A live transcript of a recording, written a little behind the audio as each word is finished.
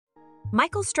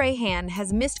Michael Strahan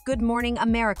has missed Good Morning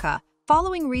America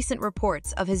following recent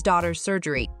reports of his daughter's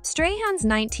surgery. Strahan's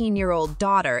 19-year-old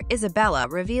daughter, Isabella,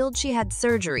 revealed she had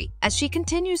surgery as she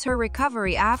continues her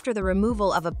recovery after the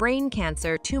removal of a brain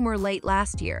cancer tumor late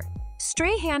last year.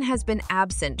 Strahan has been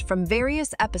absent from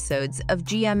various episodes of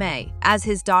GMA. As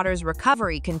his daughter's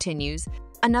recovery continues,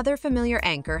 another familiar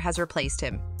anchor has replaced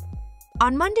him.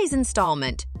 On Monday's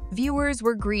installment, viewers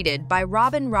were greeted by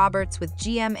Robin Roberts with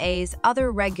GMA's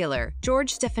other regular,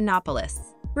 George Stephanopoulos.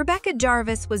 Rebecca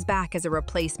Jarvis was back as a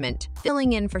replacement,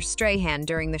 filling in for Strahan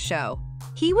during the show.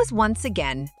 He was once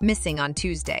again missing on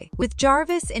Tuesday, with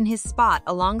Jarvis in his spot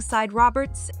alongside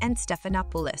Roberts and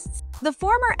Stephanopoulos. The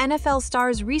former NFL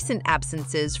star's recent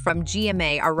absences from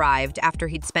GMA arrived after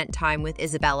he'd spent time with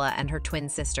Isabella and her twin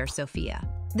sister, Sophia.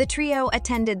 The trio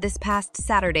attended this past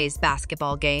Saturday's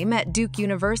basketball game at Duke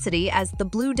University as the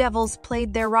Blue Devils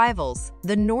played their rivals,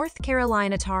 the North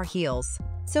Carolina Tar Heels.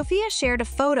 Sophia shared a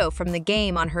photo from the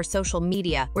game on her social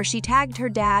media where she tagged her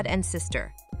dad and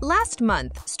sister. Last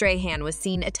month, Strahan was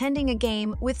seen attending a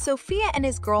game with Sophia and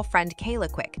his girlfriend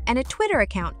Kayla Quick, and a Twitter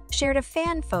account shared a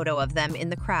fan photo of them in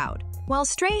the crowd. While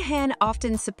Strahan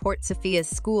often supports Sophia's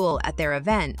school at their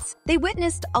events, they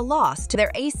witnessed a loss to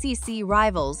their ACC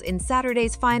rivals in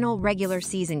Saturday's final regular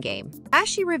season game. As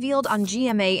she revealed on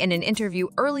GMA in an interview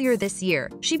earlier this year,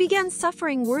 she began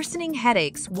suffering worsening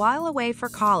headaches while away for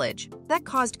college. That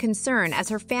caused concern as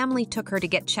her family took her to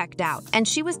get checked out, and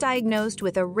she was diagnosed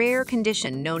with a rare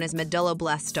condition known as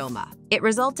medulloblastoma. It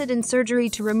resulted in surgery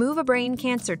to remove a brain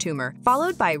cancer tumor,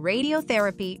 followed by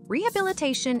radiotherapy,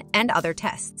 rehabilitation, and other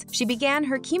tests. She began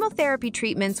her chemotherapy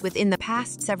treatments within the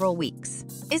past several weeks.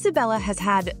 Isabella has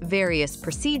had various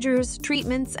procedures,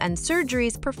 treatments, and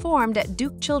surgeries performed at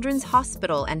Duke Children's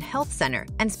Hospital and Health Center,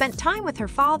 and spent time with her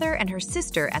father and her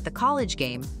sister at the college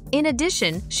game. In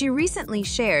addition, she recently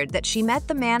shared that she met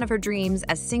the man of her dreams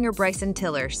as singer Bryson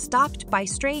Tiller stopped by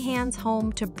Strahan's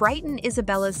home to brighten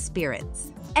Isabella's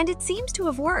spirits. And it seems to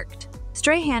have worked.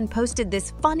 Strahan posted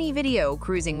this funny video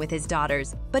cruising with his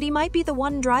daughters, but he might be the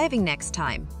one driving next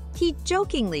time. He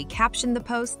jokingly captioned the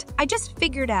post, "I just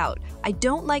figured out, I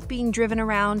don't like being driven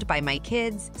around by my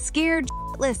kids. Scared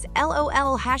shitless,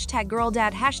 LOL,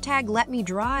 #girldad, #let me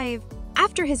drive."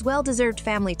 After his well-deserved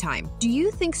family time, do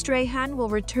you think Strahan will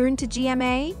return to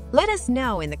GMA? Let us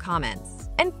know in the comments.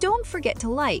 And don't forget to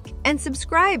like and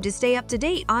subscribe to stay up to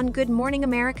date on Good Morning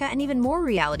America and even more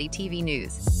reality TV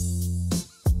news.